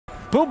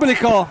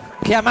Pubblico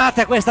che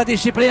amate questa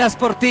disciplina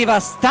sportiva,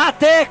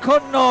 state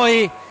con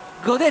noi,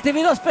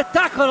 godetevi lo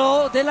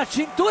spettacolo della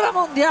cintura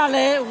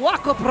mondiale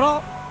WAKO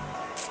Pro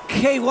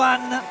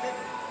K1.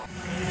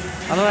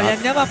 Allora gli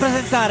andiamo a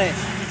presentare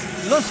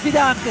lo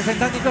sfidante,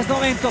 sentendo in questo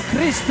momento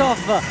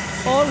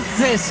Krzysztof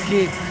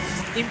Olszewski.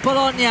 In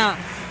Polonia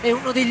è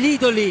uno degli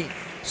idoli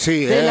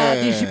della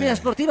disciplina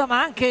sportiva,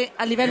 ma anche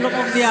a livello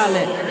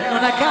mondiale.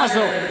 Non a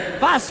caso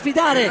va a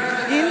sfidare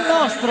il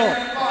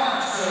nostro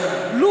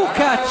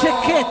Luca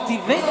Cecchetti,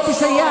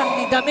 26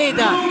 anni, da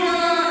Meda,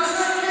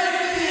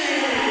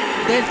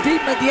 del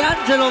team di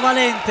Angelo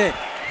Valente.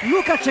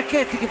 Luca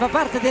Cecchetti, che fa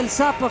parte del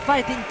SAP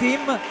Fighting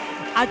Team,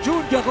 a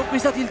giugno ha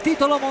conquistato il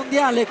titolo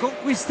mondiale,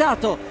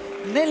 conquistato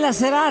nella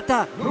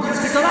serata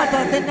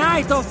intitolata The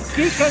Night of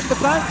Kick and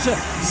Punch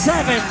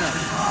 7,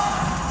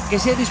 che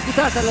si è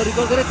disputata, lo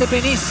ricorderete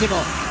benissimo,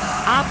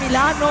 a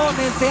Milano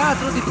nel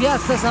teatro di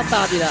Piazza San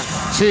Babila.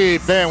 Sì,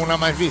 beh, una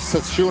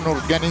manifestazione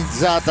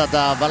organizzata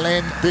da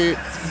Valente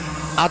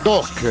ad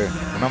hoc,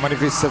 una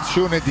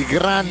manifestazione di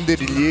grande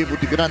rilievo,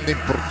 di grande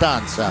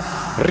importanza.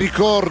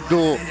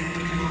 Ricordo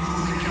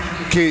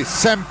che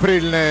sempre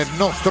il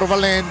nostro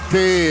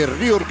Valente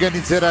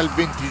riorganizzerà il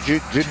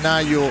 20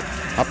 gennaio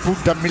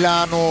appunto a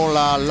Milano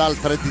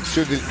l'altra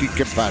edizione del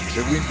Kick and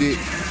Punch, quindi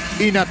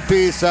in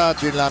attesa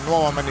della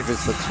nuova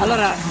manifestazione.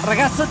 Allora,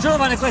 ragazzo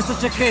giovane questo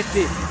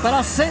Cecchetti,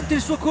 però senti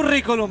il suo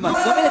curriculum: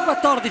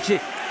 2014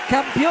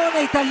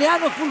 campione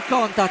italiano full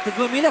contact,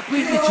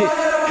 2015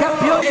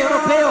 campione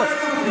europeo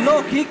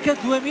low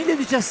kick,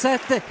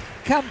 2017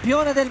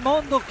 campione del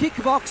mondo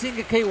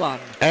kickboxing K1.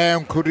 È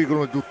un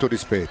curriculum di tutto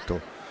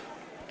rispetto.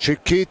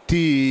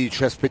 Cecchetti,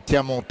 ci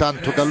aspettiamo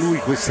tanto da lui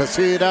questa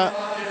sera,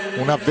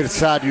 un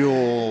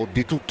avversario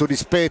di tutto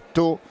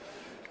rispetto,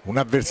 un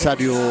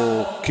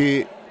avversario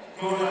che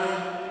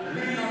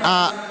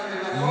ha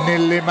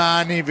nelle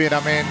mani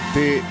veramente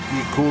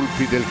i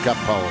colpi del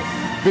KO.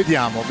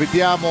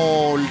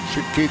 Vediamo il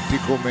Cecchetti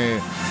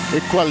come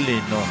è qua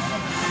l'inno.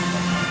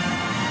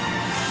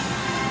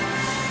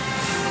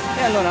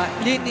 E allora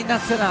gli inni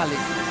nazionali,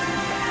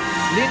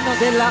 l'inno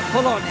della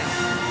Polonia.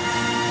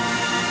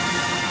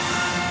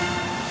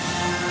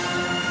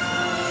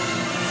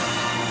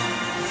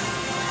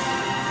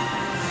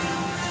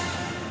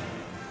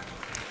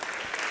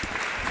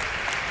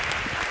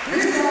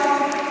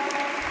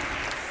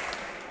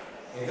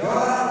 Ed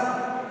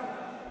ora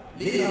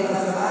l'inno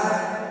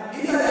nazionale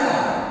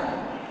italiano.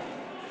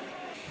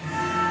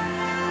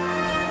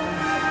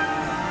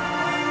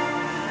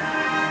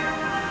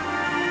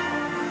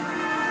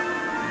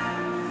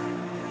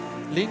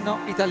 L'inno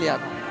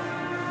italiano.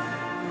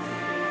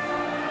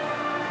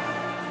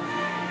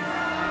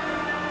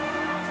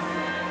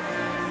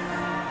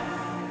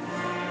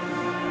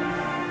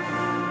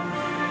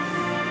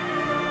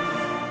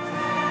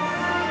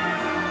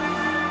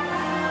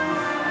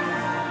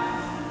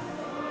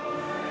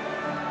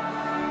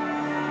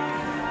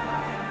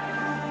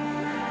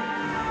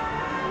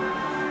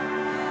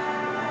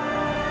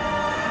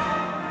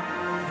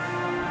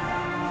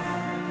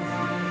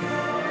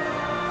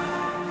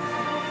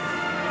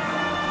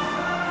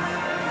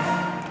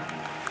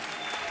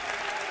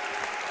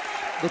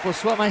 Dopo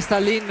Sua Maestà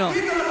l'inno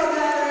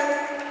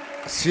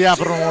si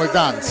aprono le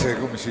danze,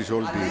 come si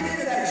suol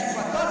dire.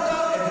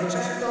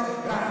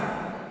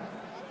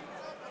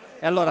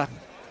 E allora,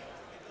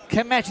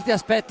 che match ti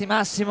aspetti,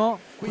 Massimo?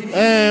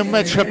 È un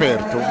match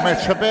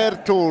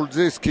aperto.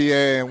 Olszewski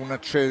è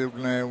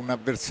un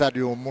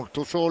avversario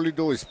molto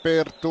solido,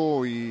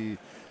 esperto,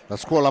 la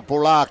scuola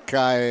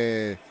polacca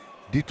è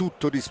di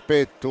tutto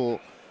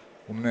rispetto,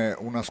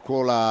 una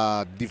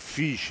scuola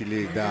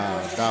difficile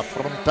da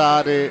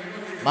affrontare,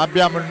 ma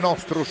abbiamo il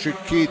nostro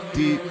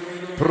Cecchetti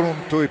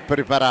pronto e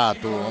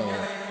preparato.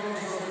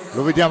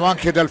 Lo vediamo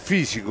anche dal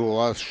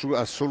fisico,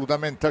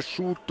 assolutamente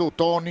asciutto,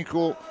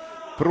 tonico,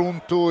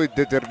 pronto e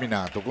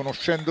determinato.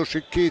 Conoscendo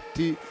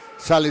Cecchetti,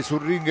 sale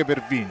sul ring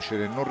per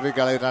vincere, non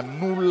regalerà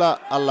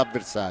nulla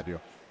all'avversario.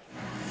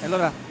 E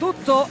allora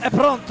tutto è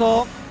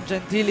pronto,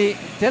 gentili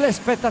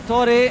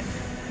telespettatori,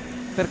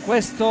 per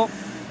questo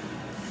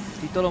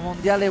titolo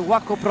mondiale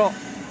WAKO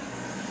Pro.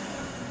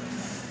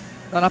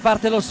 Da una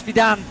parte lo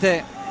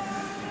sfidante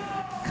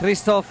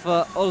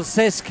Krzysztof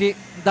Olszewski,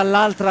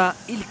 dall'altra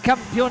il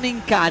campione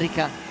in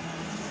carica.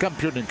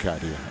 Campione in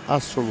carica,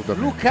 assolutamente.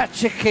 Luca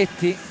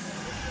Cecchetti.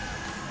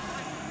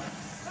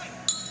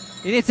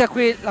 Inizia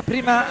qui la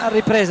prima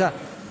ripresa.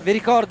 Vi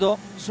ricordo,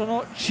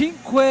 sono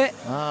 5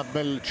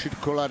 bel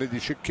circolare di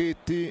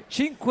Cecchetti.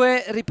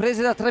 5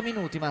 riprese da 3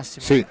 minuti,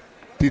 Massimo. Sì,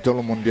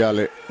 titolo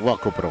mondiale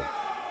WAKO Pro.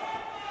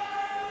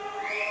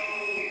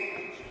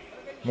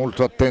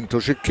 Molto attento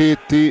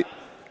Cecchetti.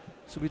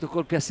 Subito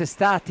colpi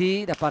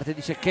assestati da parte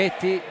di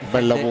Cecchetti.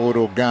 Bel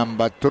lavoro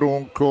gamba e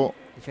tronco.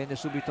 Difende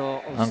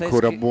subito Olszewski.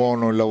 Ancora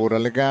buono il lavoro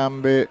alle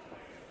gambe.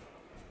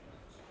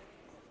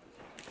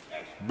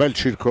 Bel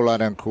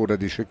circolare ancora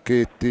di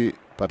Cecchetti,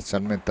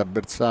 parzialmente a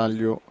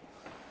bersaglio.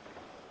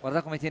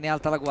 Guarda come tiene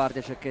alta la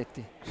guardia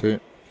Cecchetti. Sì.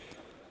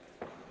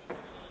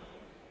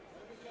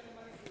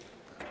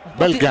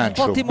 bel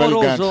gancio, un po' timoroso,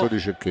 bel gancio di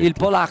Cecchetti. Il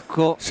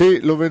polacco. Sì,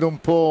 lo vedo un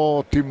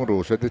po'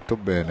 timoroso, hai detto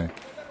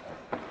bene.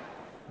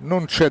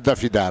 Non c'è da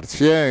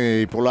fidarsi,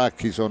 i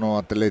polacchi sono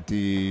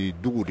atleti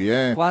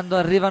duri. Quando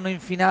arrivano in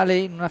finale,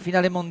 in una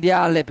finale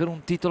mondiale per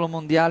un titolo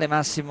mondiale,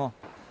 Massimo,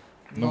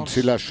 non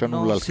si lascia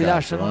nulla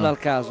al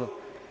caso.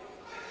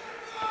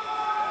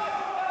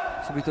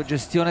 Subito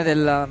gestione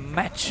del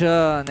match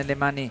nelle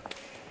mani.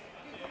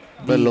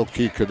 Bello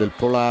kick del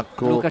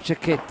polacco. Luca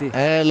Cecchetti.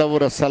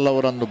 Sta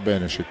lavorando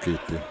bene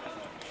Cecchetti.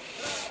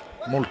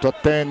 Molto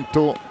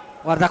attento.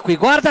 Guarda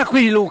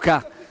qui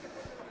Luca.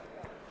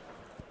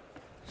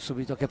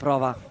 Subito che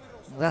prova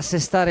ad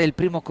assestare il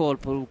primo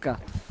colpo Luca.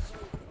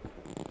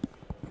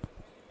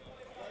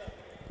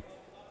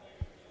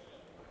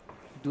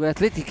 Due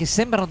atleti che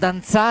sembrano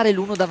danzare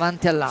l'uno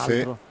davanti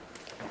all'altro.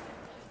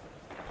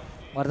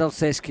 Sì. Guarda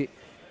Olszewski.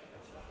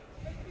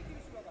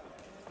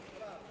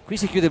 Qui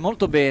si chiude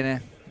molto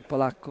bene il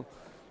polacco.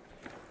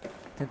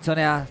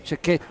 Attenzione a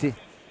Cecchetti.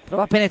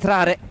 Prova a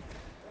penetrare.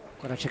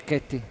 Ancora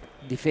Cecchetti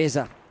in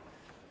difesa.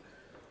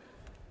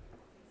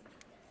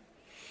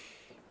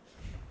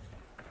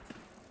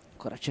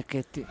 Ancora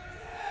Cecchetti.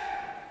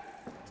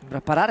 Sembra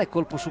parare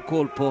colpo su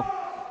colpo.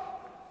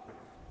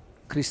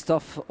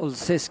 Krzysztof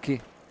Olszewski.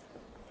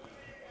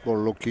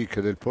 Bollo kick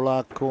del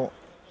polacco.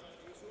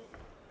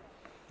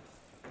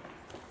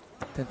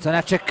 Attenzione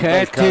a Cecchetti.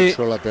 Bel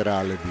calcio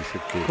laterale di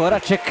Cecchetti. Ancora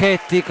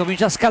Cecchetti.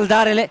 Comincia a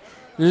scaldare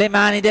le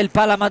mani del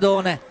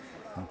Madone.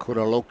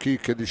 Ancora low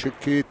kick di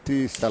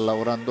Cecchetti. Sta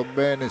lavorando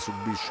bene.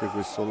 Subisce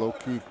questo low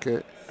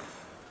kick.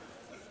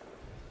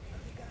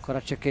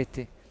 Ancora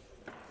Cecchetti.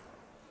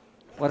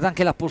 Guarda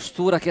anche la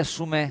postura che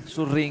assume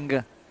sul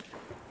ring.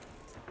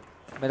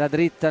 Bella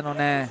dritta, non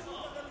è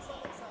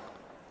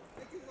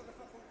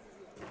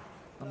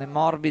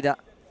morbida.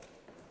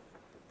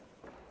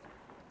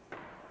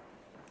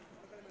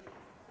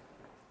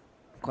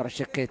 Ancora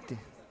Cecchetti.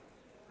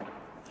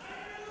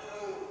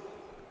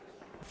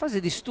 Fase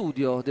di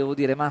studio, devo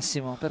dire,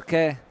 Massimo,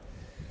 perché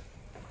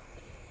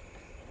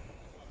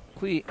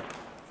qui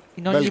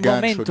in ogni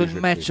momento il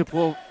match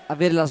può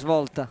avere la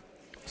svolta.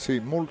 Sì,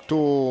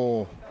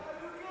 molto...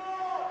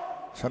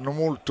 stanno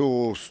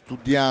molto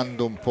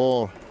studiando un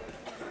po'.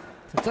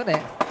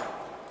 Attenzione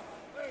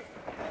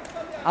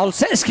a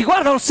Olszewski,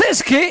 guarda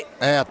Olszewski!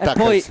 E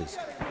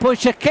poi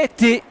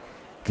Cecchetti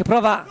che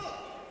prova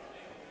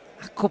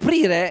a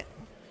coprire.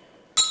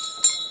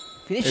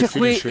 Finisce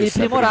qui il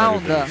primo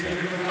round.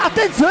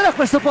 Attenzione a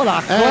questo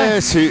polacco.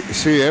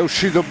 Sì, è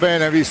uscito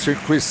bene, visto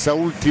in questa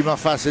ultima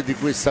fase di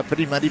questa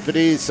prima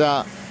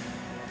ripresa,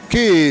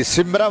 che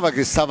sembrava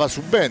che stava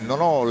subendo,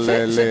 no?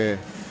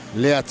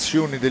 Le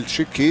azioni del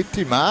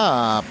Cecchetti,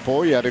 ma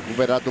poi ha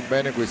recuperato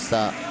bene in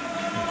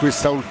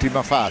questa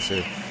ultima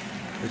fase.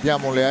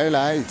 Vediamo le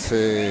highlights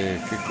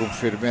che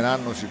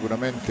confermeranno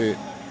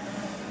sicuramente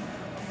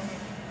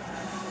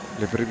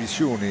le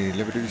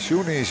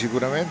previsioni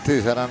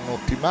sicuramente saranno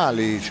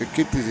ottimali.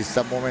 Cecchetti si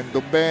sta muovendo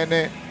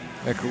bene,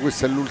 ecco,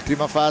 questa è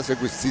l'ultima fase,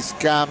 questi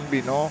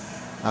scambi, no?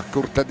 A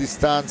corta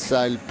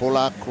distanza, il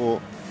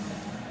polacco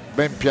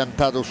ben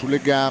piantato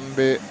sulle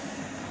gambe.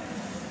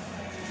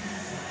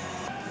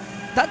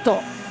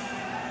 Tanto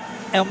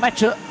è un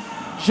match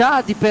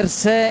già di per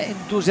sé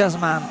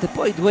entusiasmante,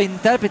 poi i due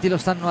interpreti lo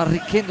stanno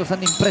arricchendo,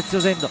 stanno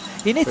impreziosendo.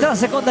 Inizia la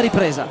seconda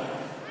ripresa,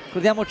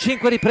 ricordiamo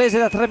 5 riprese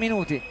da 3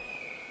 minuti.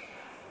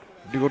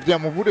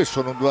 Ricordiamo pure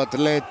sono due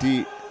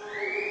atleti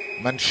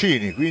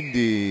mancini,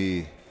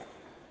 quindi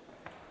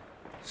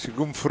si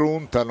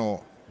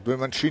confrontano, due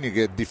mancini,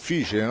 che è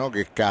difficile, no?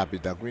 Che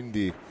capita,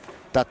 quindi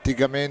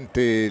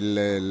tatticamente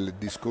il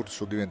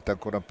discorso diventa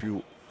ancora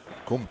più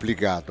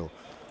complicato.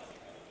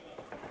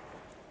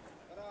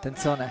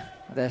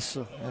 Attenzione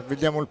adesso.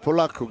 Vediamo il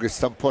polacco che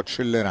sta un po'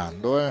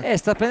 accelerando.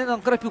 Sta prendendo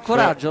ancora più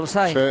coraggio, lo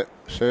sai?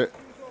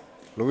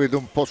 Lo vedo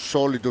un po'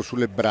 solido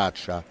sulle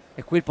braccia.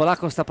 E qui il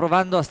polacco sta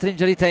provando a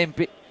stringere i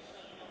tempi.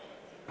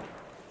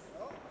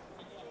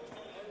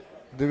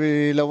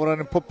 Deve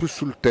lavorare un po' più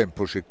sul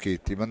tempo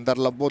Cecchetti,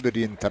 mandarla a vuoto e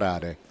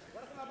rientrare.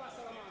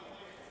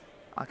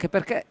 Anche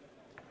perché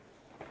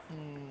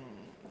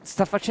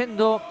sta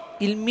facendo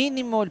il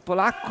minimo il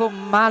polacco,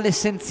 ma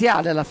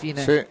l'essenziale alla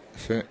fine.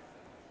 Sì.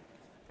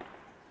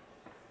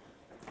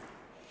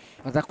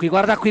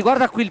 Guarda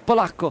qui il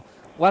polacco.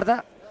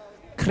 Guarda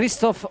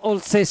Krzysztof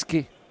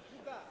Olszewski.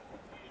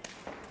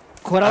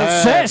 Ancora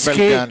Olszewski.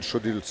 Bel gancio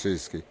di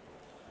Olszewski.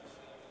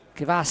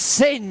 Che va a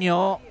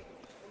segno.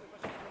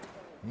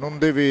 Non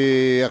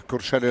deve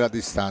accorciare la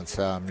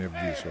distanza, a mio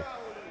avviso.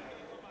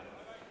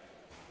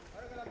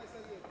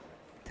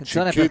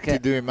 Attenzione, Cecchetti perché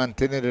deve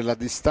mantenere la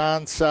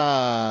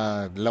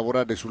distanza,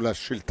 lavorare sulla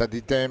scelta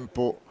di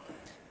tempo.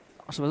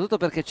 Soprattutto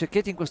perché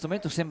Cecchetti in questo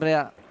momento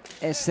sembra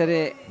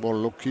essere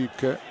Bollo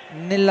kick.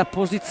 Nella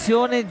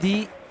posizione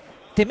di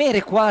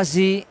temere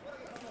quasi,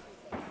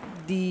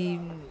 di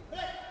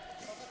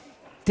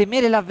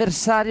temere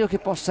l'avversario che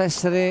possa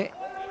essere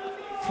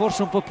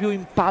forse un po' più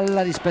in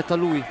palla rispetto a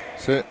lui.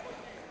 Sì.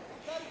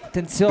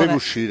 Attenzione.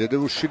 Deve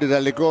uscire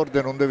dalle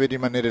corde, non deve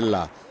rimanere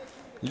là.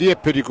 Lì è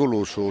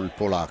pericoloso il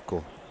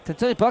polacco.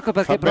 Attenzione il polacco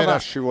perché fa bene prova a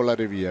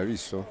scivolare via,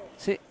 visto?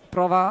 Sì,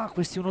 prova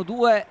questi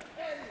 1-2,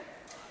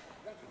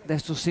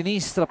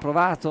 destro-sinistra,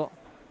 provato.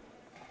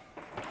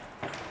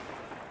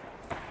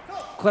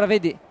 Ancora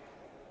vedi,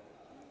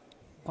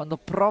 quando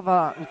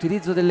prova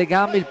l'utilizzo delle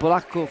gambe il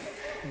polacco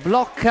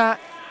blocca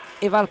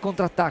e va al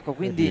contrattacco,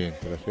 quindi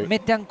rientra, sì.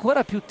 mette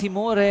ancora più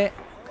timore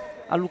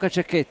a Luca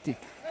Cecchetti.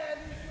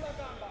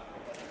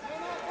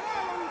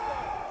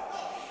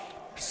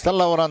 Sta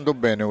lavorando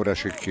bene ora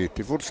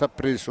Cecchetti, forse ha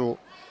preso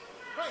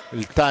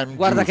il time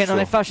Guarda giusto. che non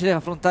è facile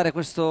affrontare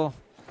questo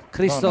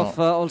Krzysztof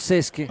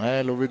Olszewski.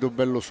 Lo vedo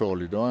bello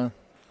solido,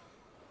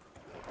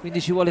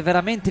 Quindi ci vuole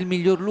veramente il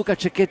miglior Luca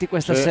Cecchetti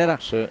questa Sì, sera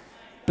sì.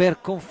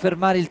 per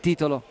confermare il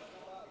titolo.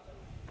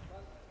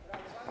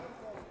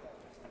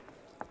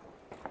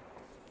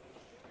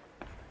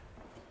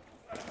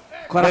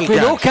 Ancora Bel qui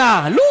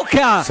gancio.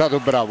 Luca! È stato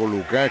bravo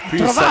Luca, qui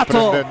Trovato.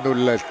 sta prendendo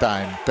il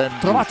time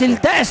Trovate il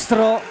giusto.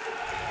 destro.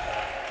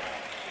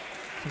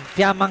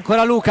 Infiamma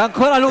ancora Luca.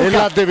 E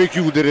là deve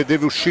chiudere,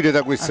 deve uscire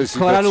da questa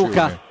Ancora situazione.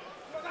 Luca.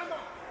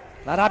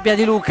 La rabbia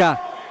di Luca.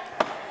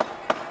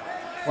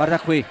 Guarda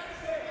qui.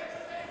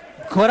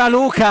 Ancora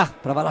Luca.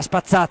 Prova la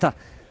spazzata.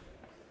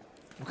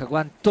 Luca,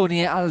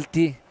 guantoni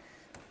alti.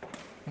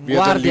 In Via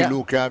guardia. da lì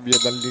Luca, via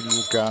da lì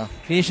Luca.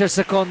 Finisce il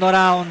secondo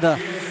round.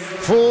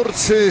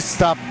 Forse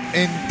sta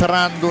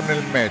entrando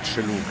nel match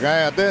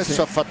Luca, adesso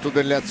Sì. ha fatto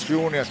delle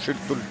azioni, ha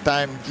scelto il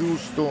time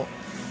giusto.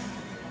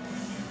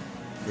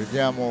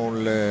 Vediamo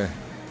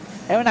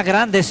È una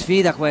grande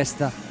sfida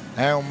questa.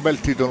 è un bel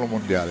titolo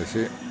mondiale,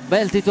 sì.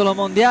 Bel titolo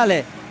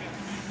mondiale.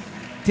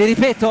 Ti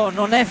ripeto,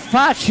 non è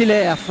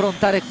facile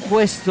affrontare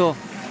questo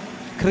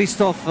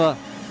Krzysztof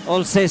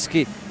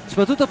Olszewski,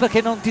 soprattutto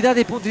perché non ti dà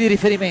dei punti di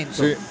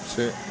riferimento. Sì,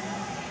 sì.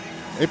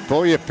 E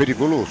poi è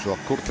pericoloso, a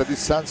corta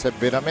distanza è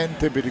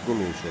veramente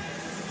pericoloso.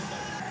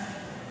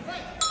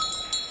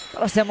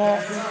 Però stiamo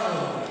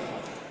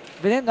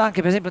vedendo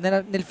anche per esempio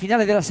nel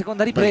finale della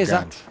seconda ripresa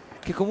gancio.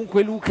 che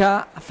comunque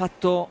Luca ha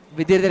fatto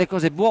vedere delle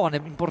cose buone,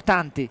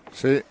 importanti.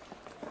 Sì.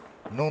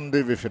 Non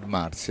deve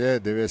fermarsi,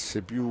 deve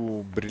essere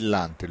più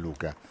brillante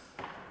Luca.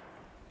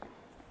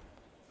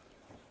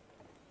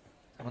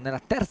 Siamo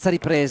nella terza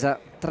ripresa,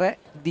 3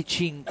 di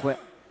 5.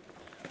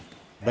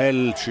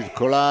 Bel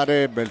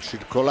circolare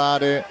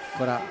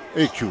Ancora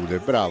e chiude,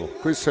 bravo.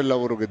 Questo è il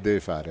lavoro che deve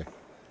fare.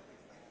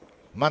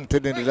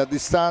 Mantenere la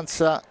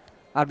distanza.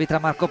 arbitra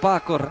Marco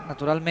Pacor,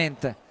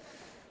 naturalmente.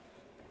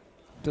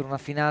 Per una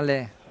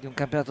finale di un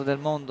campionato del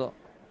mondo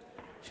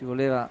ci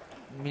voleva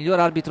il miglior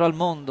arbitro al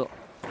mondo.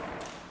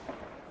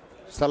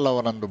 Sta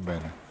lavorando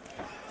bene.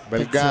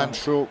 Bel Attenzione.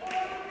 gancio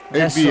e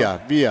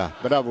Adesso- via,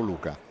 bravo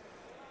Luca.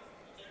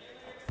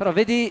 Però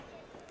vedi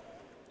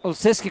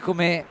Olszewski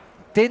come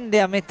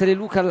tende a mettere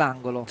Luca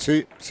all'angolo.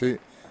 Sì, sì.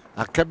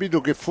 Ha capito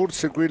che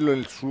forse quello è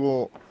il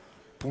suo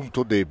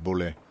punto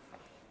debole.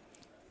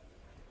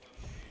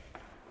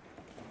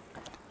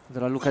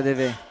 Allora Luca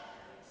deve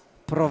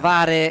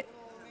provare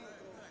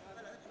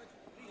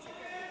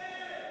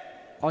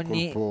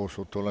ogni Colpo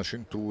sotto la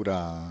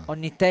cintura.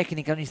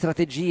 tecnica, ogni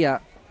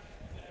strategia.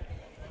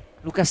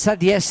 Luca sa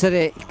di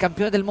essere il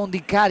campione del mondo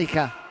in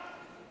carica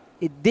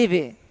e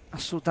deve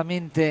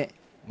assolutamente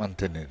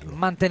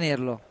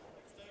mantenerlo.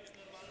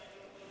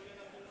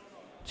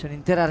 C'è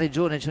un'intera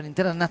regione, c'è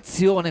un'intera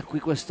nazione qui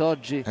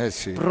quest'oggi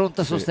Sì,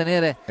 pronta a sì.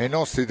 sostenere E i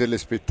nostri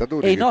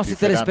telespettatori. E i che nostri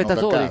tiferanno da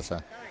telespettatori.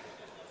 casa.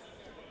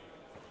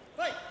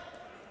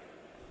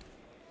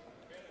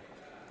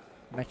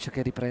 match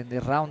che riprende,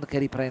 il round che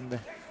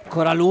riprende.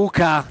 Ancora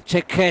Luca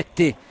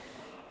Cecchetti.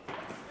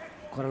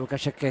 Ancora Luca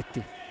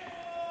Cecchetti.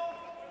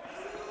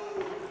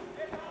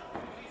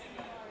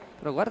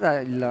 Però guarda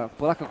il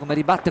polacco come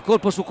ribatte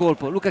colpo su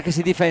colpo. Luca che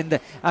si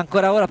difende.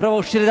 Ancora ora prova a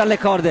uscire dalle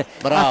corde.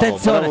 Bravo,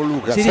 attenzione, bravo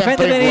Luca, si sempre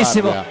difende in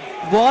benissimo.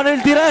 guardia. Buono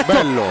il diretto.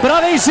 Bello.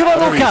 Bravissimo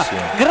Luca.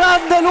 Bravissimo.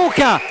 Grande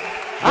Luca.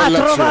 Ha Bella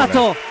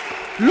trovato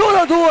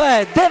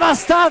l'1-2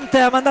 devastante.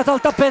 Ha mandato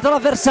al tappeto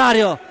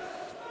l'avversario.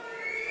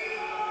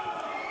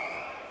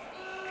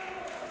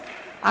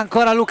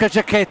 Ancora Luca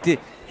Cecchetti.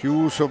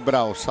 Chiuso,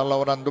 bravo, sta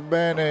lavorando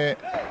bene.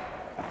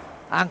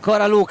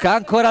 Ancora Luca,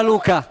 ancora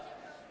Luca.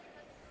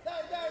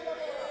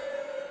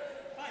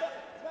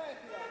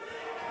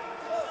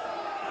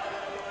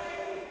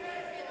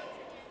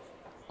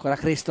 Ancora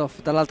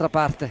Krzysztof dall'altra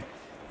parte.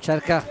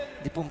 Cerca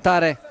di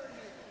puntare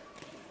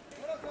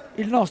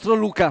il nostro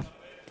Luca.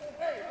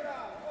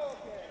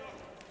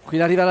 Qui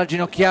arriva la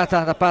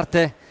ginocchiata da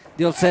parte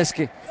di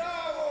Olszewski.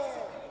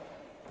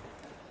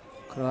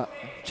 Ancora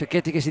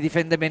Cecchetti che si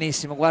difende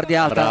benissimo,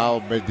 guardia alta. Bravo,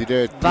 bel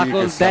diretti. Va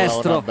col che sta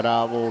destro. lavorando.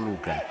 Bravo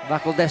Luca. Va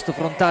col destro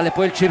frontale,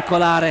 poi il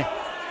circolare.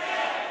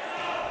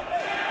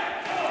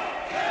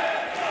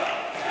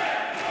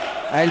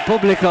 E il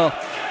pubblico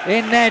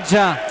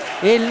inneggia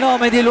il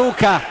nome di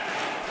Luca.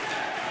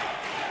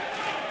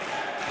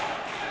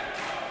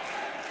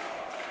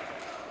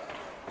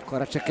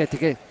 Ancora Cecchetti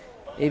che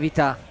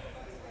evita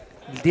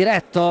il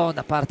diretto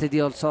da parte di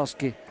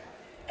Olszewski.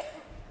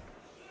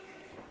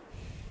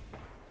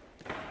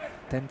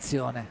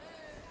 Attenzione.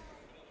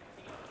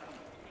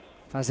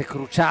 Fase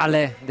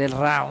cruciale del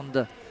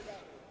round.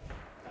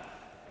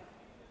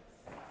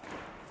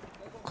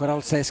 Ancora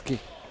Olszewski.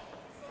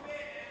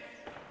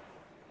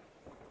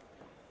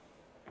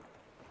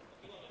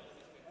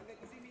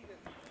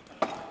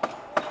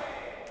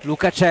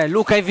 Luca c'è,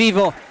 Luca è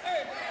vivo.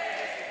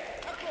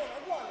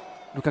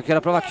 Luca che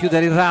ora prova a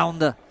chiudere il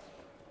round.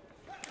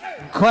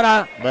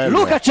 Ancora bello.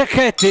 Luca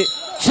Cecchetti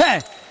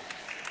c'è.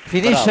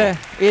 Finisce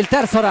il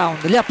terzo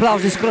round. Gli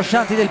applausi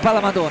scroscianti del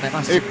Palamadone.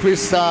 Massimo. E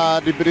questa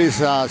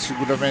ripresa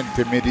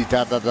sicuramente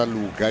meritata da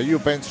Luca. Io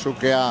penso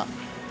che ha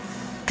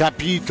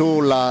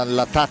capito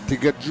la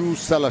tattica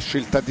giusta, la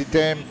scelta di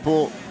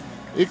tempo,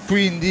 e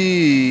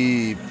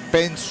quindi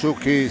penso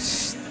che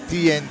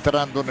stia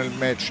entrando nel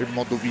match in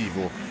modo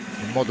vivo,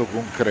 in modo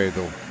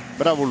concreto.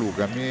 Bravo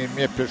Luca, mi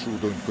è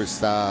piaciuto in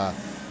questa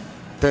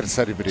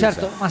terza ripresa.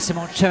 Certo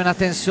Massimo, c'è una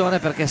tensione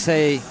perché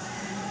sei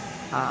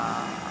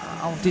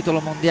a un titolo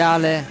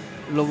mondiale,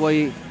 lo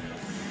vuoi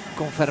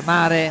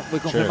confermare, vuoi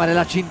confermare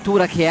la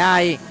cintura che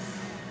hai,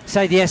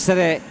 sai di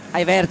essere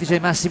ai vertici, ai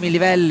massimi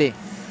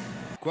livelli.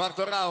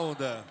 Quarto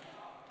round.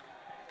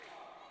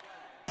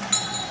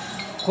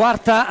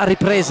 Quarta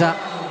ripresa.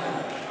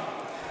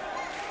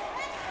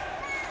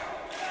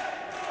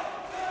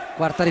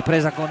 Quarta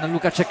ripresa con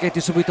Luca Cecchetti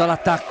subito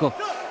all'attacco.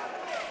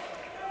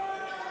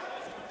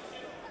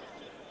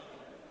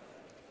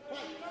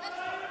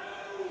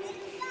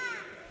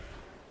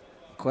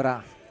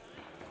 Ancora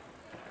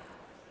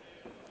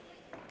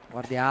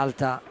guardia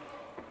alta.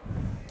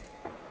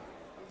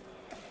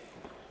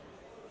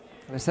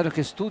 Avversario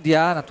che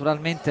studia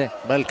naturalmente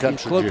il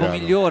colpo girato.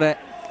 Migliore.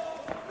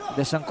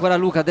 Adesso ancora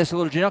Luca, adesso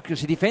col ginocchio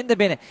si difende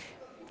bene.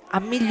 Ha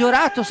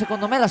migliorato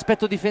secondo me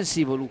l'aspetto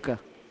difensivo Luca.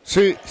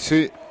 Sì,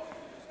 sì,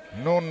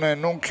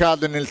 non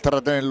cade nel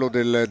tranello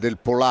del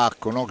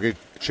polacco, no? Che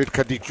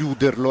cerca di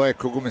chiuderlo,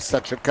 ecco come sta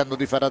cercando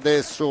di fare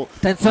adesso.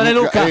 Attenzione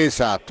Luca.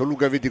 Esatto,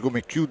 Luca vedi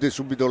come chiude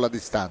subito la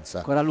distanza.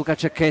 Ancora Luca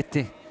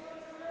Cecchetti.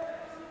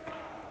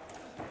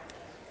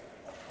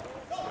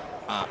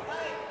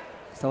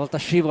 Stavolta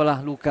scivola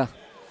Luca.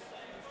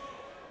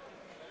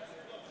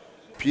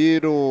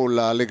 Piero,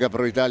 la Lega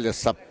Pro Italia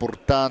sta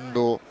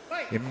portando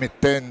e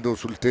mettendo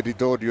sul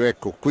territorio,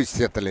 ecco,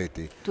 questi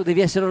atleti. Tu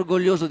devi essere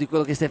orgoglioso di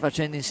quello che stai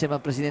facendo insieme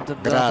al presidente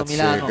del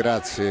Milano,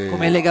 grazie.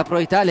 come Lega Pro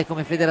Italia e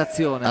come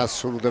federazione.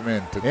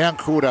 Assolutamente. E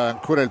ancora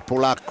il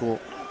polacco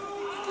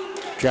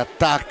che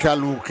attacca.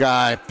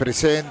 Luca è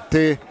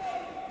presente,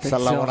 sta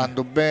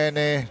lavorando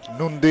bene,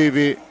 non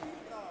deve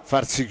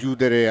farsi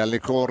chiudere alle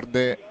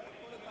corde.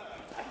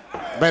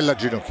 Bella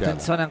ginocchiata.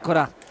 Attenzione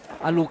ancora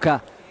a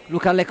Luca.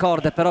 Luca alle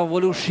corde, però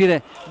vuole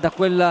uscire da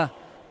quel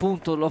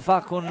punto, lo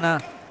fa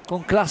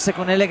con classe,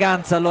 con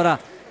eleganza. Allora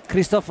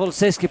Krzysztof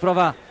Olszewski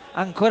prova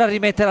ancora a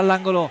rimettere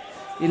all'angolo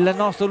il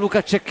nostro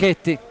Luca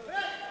Cecchetti.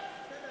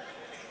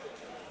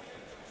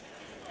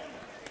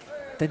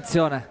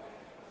 Attenzione.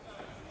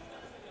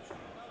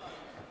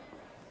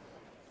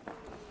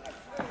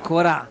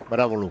 Ancora.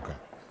 Bravo Luca.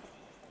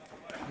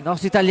 Il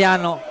nostro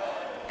italiano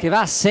che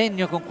va a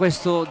segno con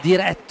questo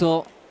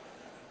diretto.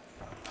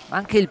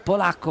 Anche il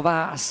polacco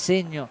va a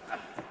segno.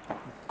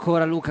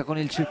 Ancora Luca con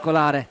il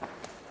circolare.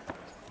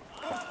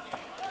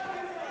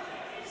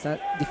 Sta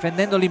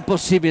difendendo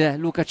l'impossibile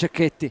Luca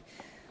Cecchetti.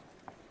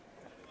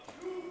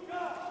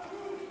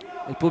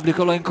 Il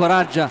pubblico lo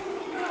incoraggia.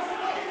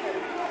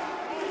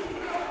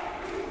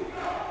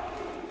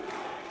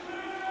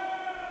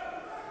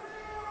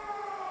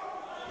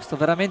 Questo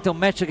veramente è un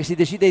match che si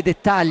decide ai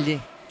dettagli.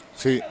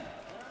 Sì.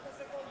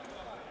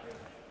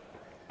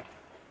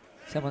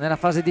 Siamo nella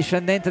fase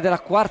discendente della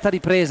quarta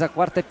ripresa,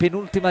 quarta e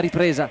penultima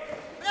ripresa.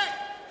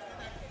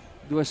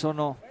 Due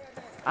sono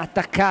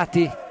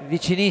attaccati,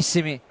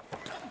 vicinissimi.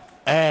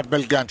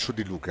 Bel gancio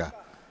di Luca,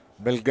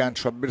 bel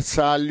gancio a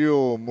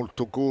bersaglio,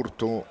 molto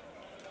corto.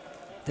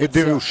 Attenzione. E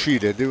deve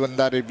uscire, deve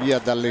andare via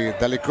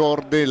dalle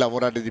corde,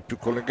 lavorare di più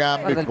con le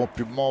gambe, un po'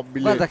 più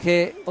mobile. Guarda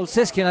che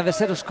Olszewski è un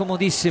avversario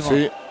scomodissimo,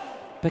 sì,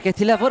 perché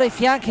ti lavora ai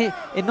fianchi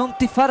e non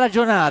ti fa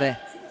ragionare.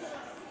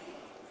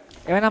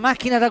 È una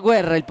macchina da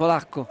guerra il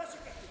polacco.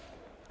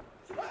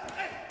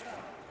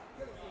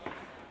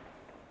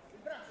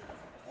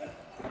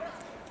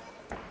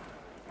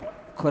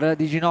 Ancora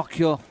di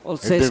ginocchio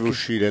Olszewski. E deve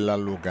uscire là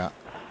Luca.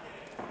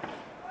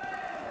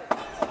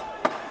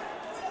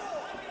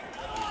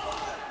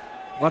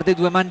 Guarda i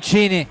due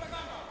mancini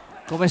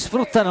come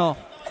sfruttano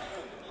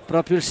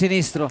proprio il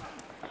sinistro.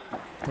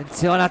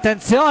 Attenzione,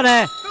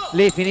 attenzione.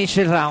 Lì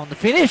finisce il round.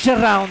 Finisce il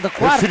round.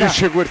 Quarta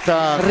finisce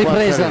questa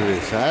ripresa.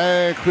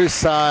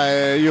 Questa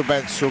è, io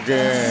penso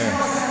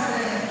che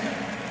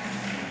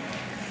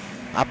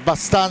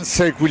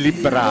abbastanza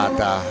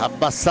equilibrata,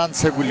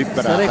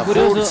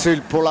 forse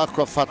il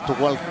polacco ha fatto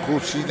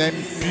qualcosina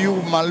in più,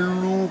 ma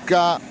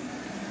Luca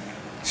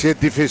si è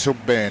difeso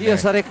bene. Io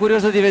sarei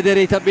curioso di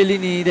vedere i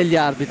tabellini degli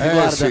arbitri,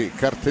 guarda. Sì,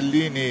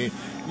 cartellini.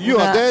 Io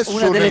adesso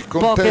una delle nel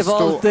contesto,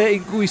 poche volte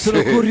in cui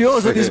sono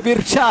curioso di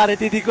sbirciare,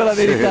 ti dico la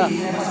verità.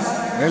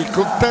 Nel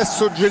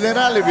contesto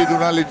generale vedo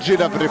una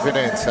leggera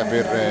preferenza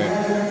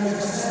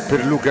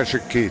per Luca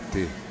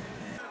Cecchetti.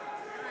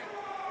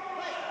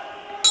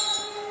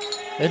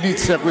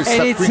 Inizia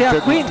questa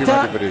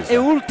quinta e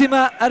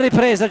ultima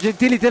ripresa,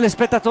 gentili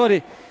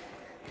telespettatori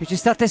che ci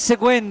state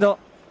seguendo.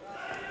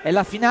 È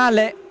la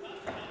finale,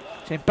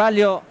 c'è in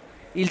palio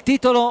il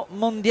titolo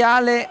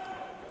mondiale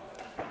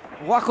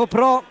WAKO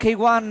Pro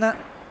K1,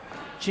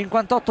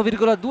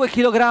 58,2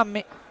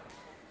 kg.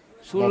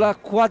 Sul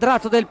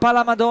quadrato del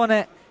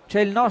palamadone c'è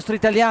il nostro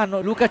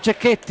italiano Luca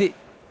Cecchetti.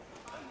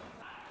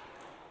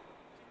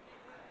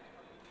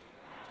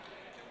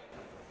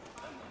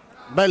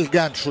 Bel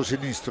gancio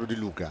sinistro di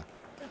Luca.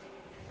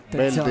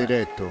 Attenzione. Bel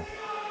diretto.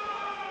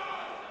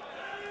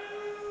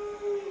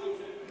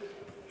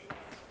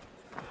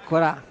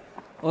 Ancora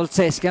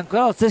Olszewski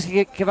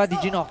che va di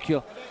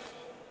ginocchio.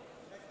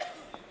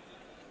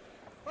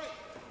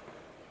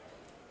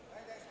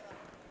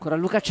 Ancora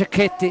Luca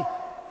Cecchetti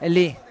è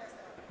lì,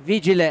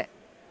 vigile,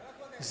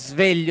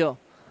 sveglio,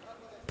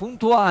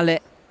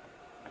 puntuale.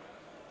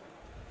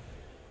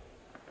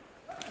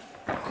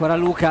 Ancora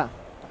Luca,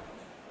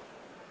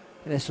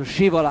 adesso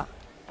scivola,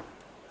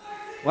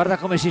 guarda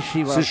come si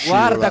scivola,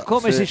 guarda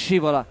come si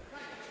scivola.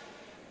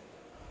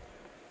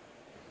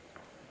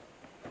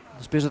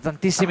 Hanno speso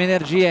tantissime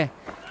energie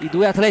i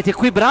due atleti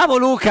qui. Bravo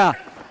Luca,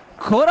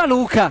 ancora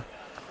Luca,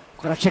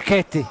 ancora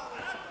Cecchetti.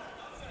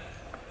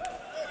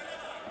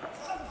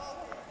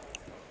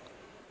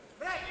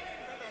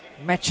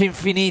 Match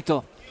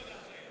infinito.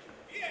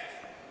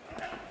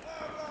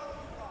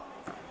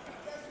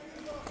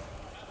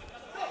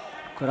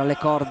 Ancora alle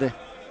corde,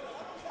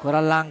 ancora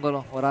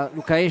all'angolo, ora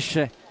Luca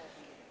esce.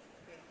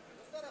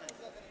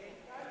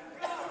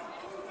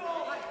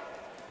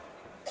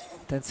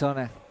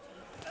 Attenzione,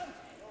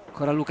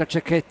 ancora Luca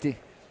Cecchetti.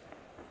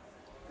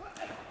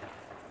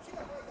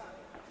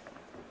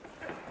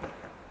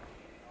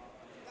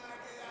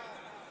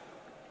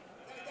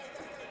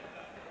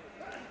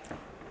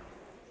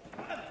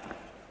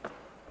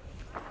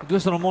 I due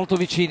sono molto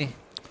vicini.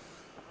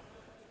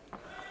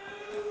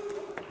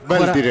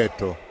 Bel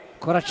diretto.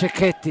 Ancora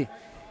Cecchetti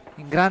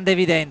in grande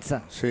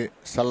evidenza. Sì,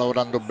 sta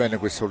lavorando bene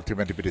questa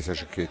ultima ripresa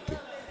Cecchetti.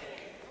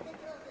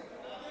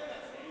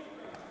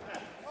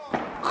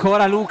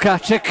 Ancora Luca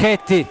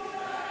Cecchetti.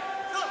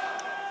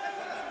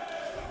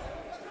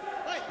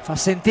 Fa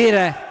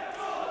sentire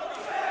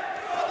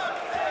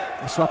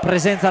la sua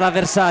presenza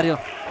all'avversario.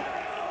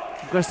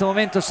 In questo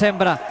momento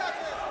sembra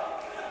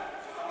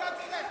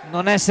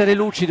non essere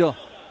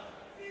lucido.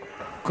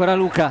 Ancora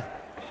Luca.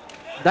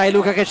 Dai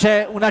Luca che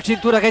c'è una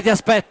cintura che ti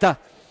aspetta.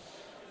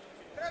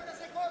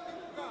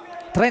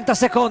 30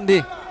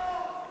 secondi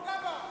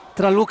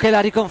tra Luca e la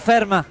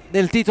riconferma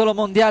del titolo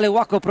mondiale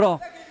WAKO Pro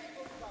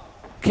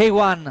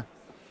K1.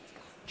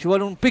 Ci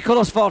vuole un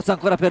piccolo sforzo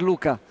ancora per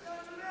Luca.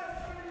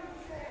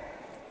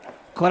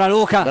 Ancora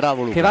Luca,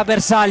 bravo Luca, che va a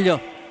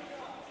bersaglio.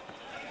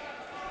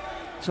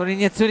 Sono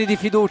iniezioni di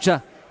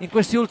fiducia in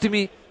questi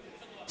ultimi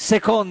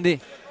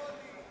secondi.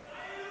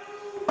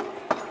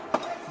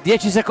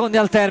 10 secondi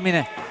al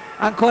termine.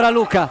 Ancora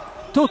Luca,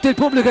 tutto il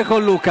pubblico è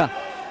con Luca.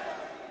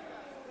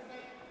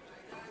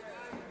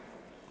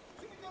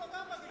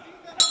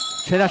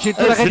 C'è la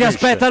cintura che ti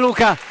aspetta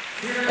Luca.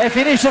 E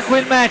finisce qui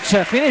il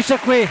match, finisce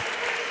qui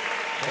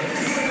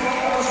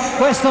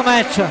questo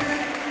match.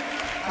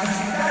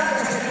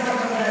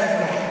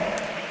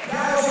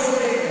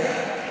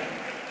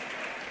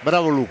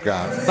 Bravo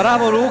Luca.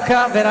 Bravo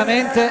Luca,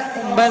 veramente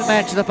un bel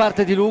match da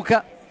parte di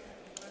Luca.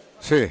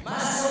 Sì.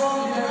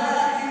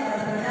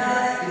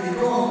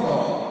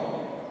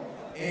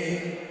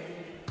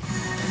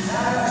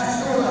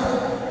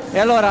 E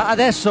allora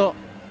adesso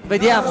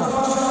vediamo.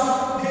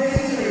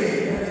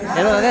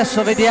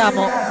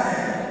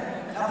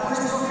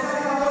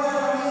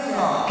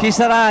 Chi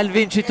sarà il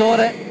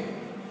vincitore,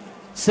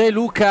 se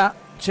Luca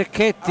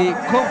Cecchetti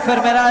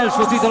confermerà il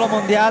suo titolo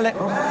mondiale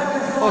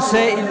o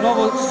se il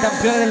nuovo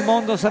campione del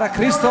mondo sarà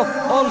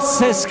Krzysztof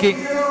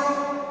Olszewski.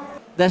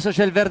 Adesso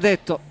c'è il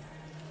verdetto.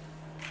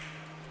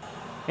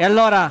 E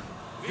allora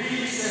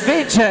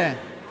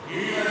vince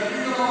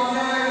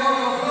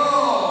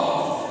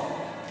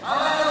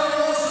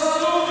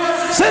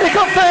si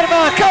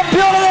riconferma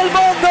campione del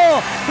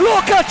mondo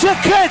Luca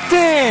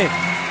Cecchetti.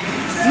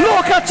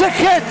 Luca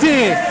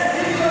Cecchetti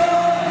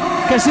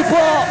che si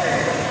può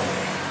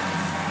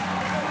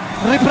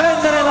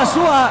riprendere la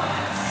sua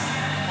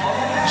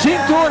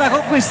cintura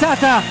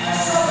conquistata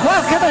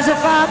qualche mese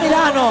fa a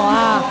Milano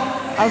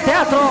al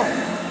teatro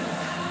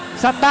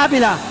San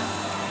Babila.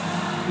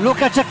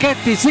 Luca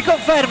Cecchetti si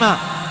conferma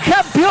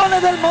campione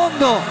del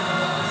mondo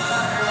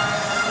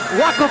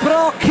WAKO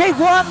Pro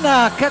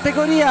K1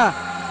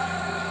 categoria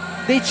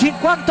dei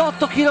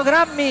 58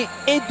 kg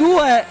e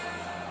 2.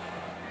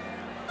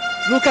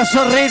 Luca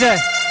sorride,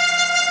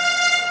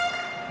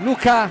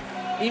 Luca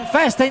in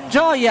festa, in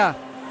gioia,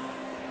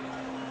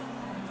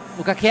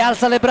 Luca che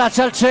alza le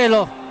braccia al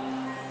cielo.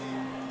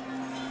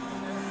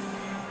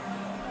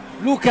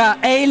 Luca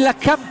è il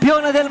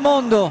campione del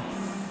mondo,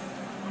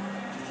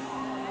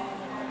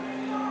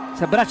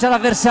 si abbraccia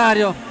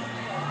l'avversario,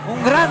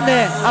 un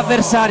grande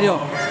avversario,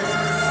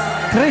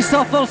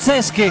 Krzysztof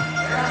Olszewski.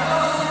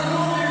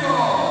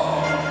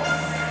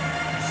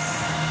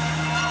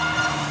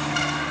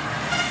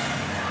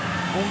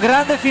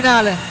 grande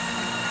finale.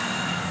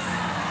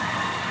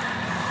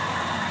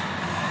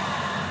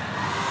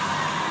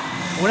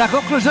 Una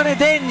conclusione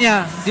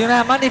degna di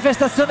una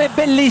manifestazione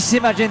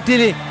bellissima,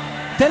 gentili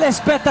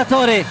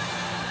telespettatori.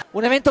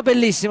 Un evento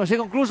bellissimo, si è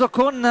concluso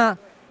con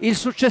il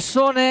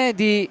successone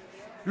di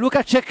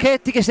Luca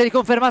Cecchetti che si è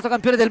riconfermato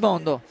campione del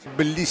mondo.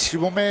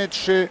 Bellissimo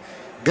match,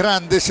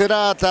 grande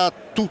serata,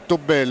 tutto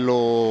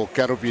bello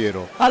caro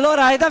Piero.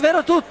 Allora è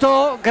davvero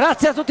tutto,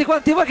 grazie a tutti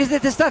quanti voi che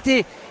siete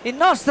stati in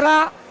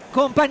nostra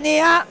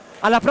compagnia.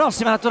 Alla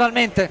prossima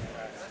naturalmente.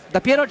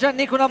 Da Piero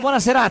Giannico una buona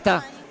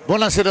serata.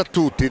 Buonasera a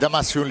tutti da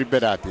Massimo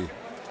Liberati.